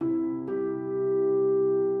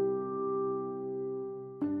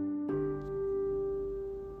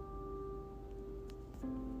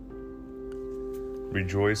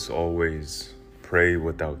Rejoice always, pray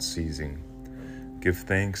without ceasing. Give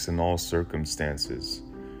thanks in all circumstances,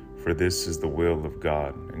 for this is the will of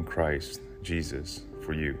God in Christ Jesus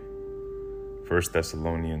for you. 1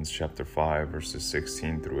 Thessalonians chapter 5, verses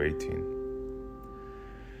 16 through 18.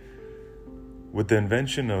 With the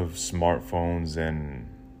invention of smartphones and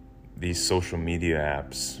these social media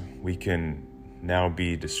apps, we can now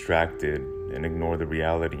be distracted and ignore the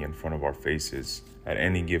reality in front of our faces at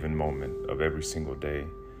any given moment of every single day.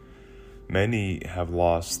 Many have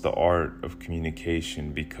lost the art of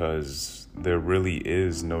communication because there really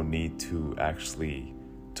is no need to actually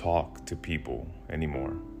talk to people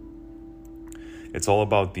anymore. It's all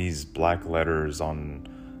about these black letters on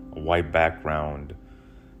a white background.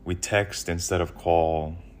 We text instead of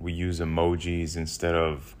call. We use emojis instead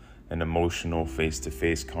of an emotional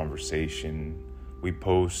face-to-face conversation. We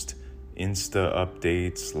post Insta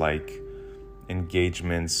updates like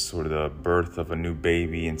engagements or the birth of a new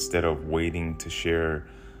baby instead of waiting to share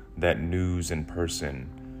that news in person,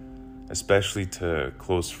 especially to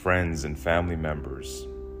close friends and family members.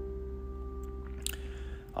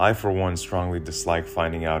 I, for one, strongly dislike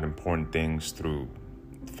finding out important things through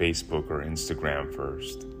Facebook or Instagram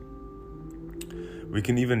first. We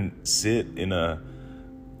can't even sit in a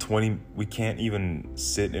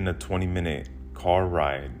 20-minute car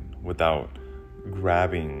ride without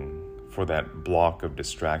grabbing for that block of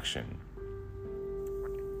distraction.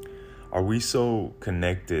 Are we so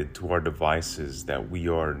connected to our devices that we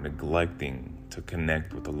are neglecting to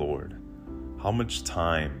connect with the Lord? How much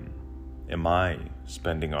time am I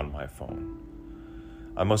spending on my phone?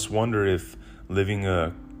 I must wonder if living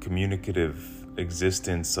a communicative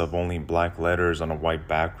existence of only black letters on a white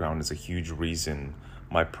background is a huge reason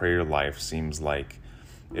my prayer life seems like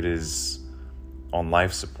it is on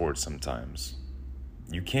life support sometimes.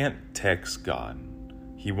 You can't text God.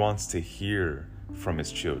 He wants to hear from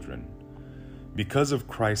his children. Because of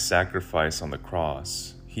Christ's sacrifice on the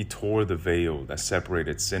cross, he tore the veil that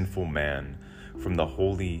separated sinful man from the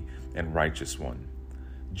holy and righteous one.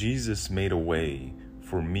 Jesus made a way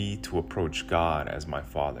for me to approach God as my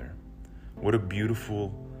Father. What a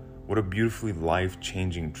beautifully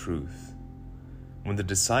life-changing truth. When the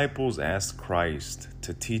disciples asked Christ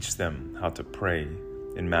to teach them how to pray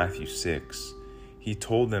in Matthew 6, he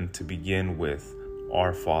told them to begin with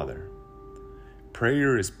Our Father.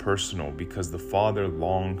 Prayer is personal because the Father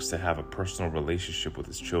longs to have a personal relationship with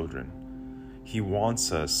his children. He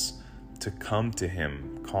wants us to come to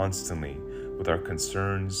him constantly with our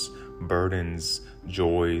concerns, burdens,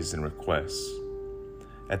 joys, and requests.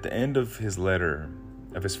 At the end of his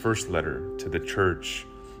first letter to the church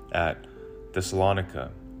at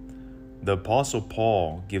Thessalonica, the Apostle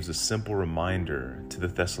Paul gives a simple reminder to the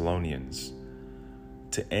Thessalonians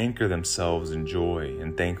to anchor themselves in joy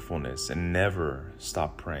and thankfulness and never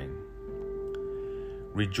stop praying.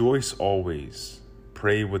 Rejoice always,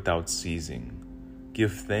 pray without ceasing,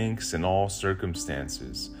 give thanks in all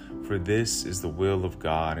circumstances, for this is the will of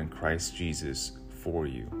God in Christ Jesus for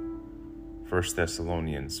you. 1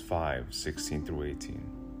 Thessalonians 5, 16 through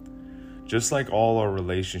 18. Just like all our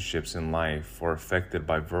relationships in life are affected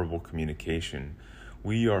by verbal communication,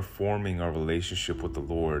 we are forming our relationship with the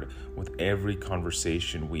Lord with every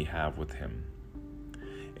conversation we have with him.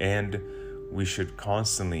 And we should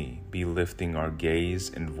constantly be lifting our gaze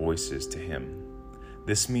and voices to him.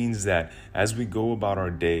 This means that as we go about our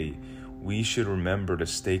day, we should remember to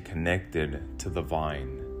stay connected to the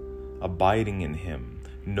vine, abiding in him,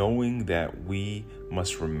 knowing that we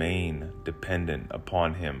must remain dependent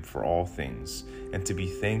upon him for all things, and to be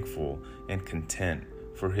thankful and content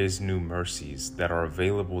for his new mercies that are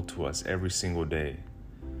available to us every single day.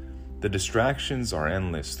 The distractions are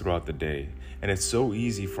endless throughout the day, and it's so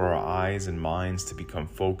easy for our eyes and minds to become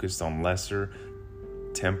focused on lesser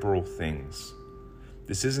temporal things.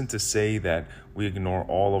 This isn't to say that we ignore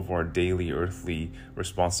all of our daily earthly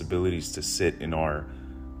responsibilities to sit in our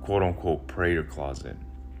quote-unquote prayer closet.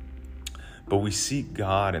 But we seek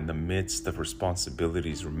God in the midst of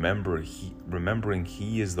responsibilities, remembering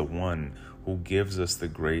he is the one who gives us the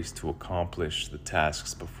grace to accomplish the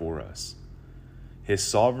tasks before us. His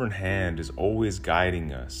sovereign hand is always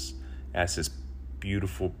guiding us as his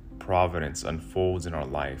beautiful providence unfolds in our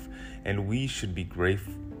life, and we should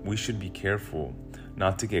be careful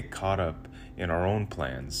not to get caught up in our own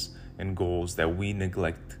plans and goals that we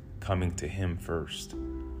neglect coming to him first.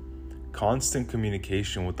 Constant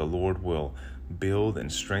communication with the Lord will build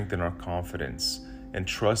and strengthen our confidence and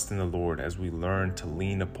trust in the Lord as we learn to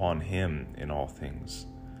lean upon him in all things.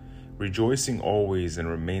 Rejoicing always and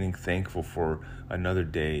remaining thankful for another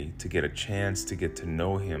day to get a chance to get to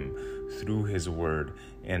know him through his word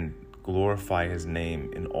and glorify His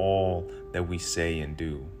name in all that we say and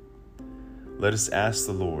do. Let us ask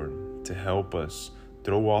the Lord to help us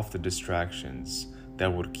throw off the distractions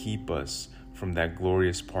that would keep us from that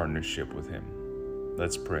glorious partnership with Him.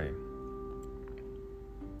 Let's pray.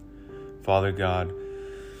 Father God,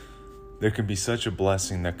 there can be such a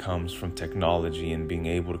blessing that comes from technology and being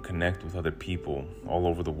able to connect with other people all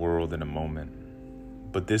over the world in a moment.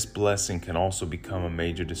 But this blessing can also become a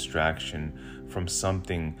major distraction from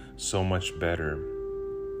something so much better,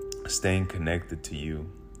 staying connected to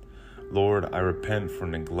You. Lord, I repent for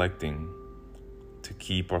neglecting to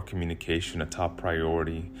keep our communication a top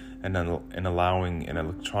priority and allowing an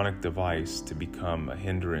electronic device to become a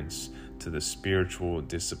hindrance to the spiritual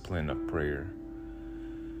discipline of prayer.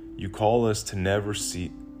 You call us to never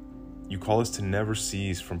cease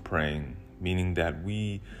from praying, meaning that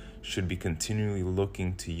we should be continually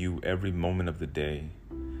looking to You every moment of the day.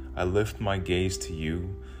 I lift my gaze to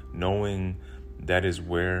You, knowing that is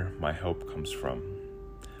where my help comes from.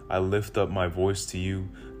 I lift up my voice to You,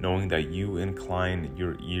 knowing that You incline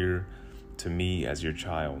Your ear to me as Your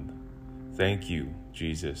child. Thank You,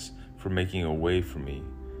 Jesus, for making a way for me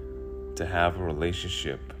to have a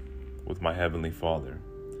relationship with my Heavenly Father.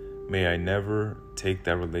 May I never take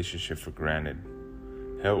that relationship for granted.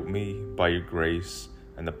 Help me by Your grace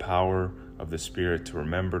and the power of the Spirit to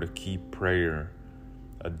remember to keep prayer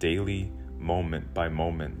a daily, moment by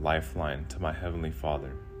moment lifeline to my Heavenly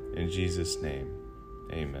Father. In Jesus' name,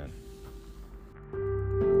 amen.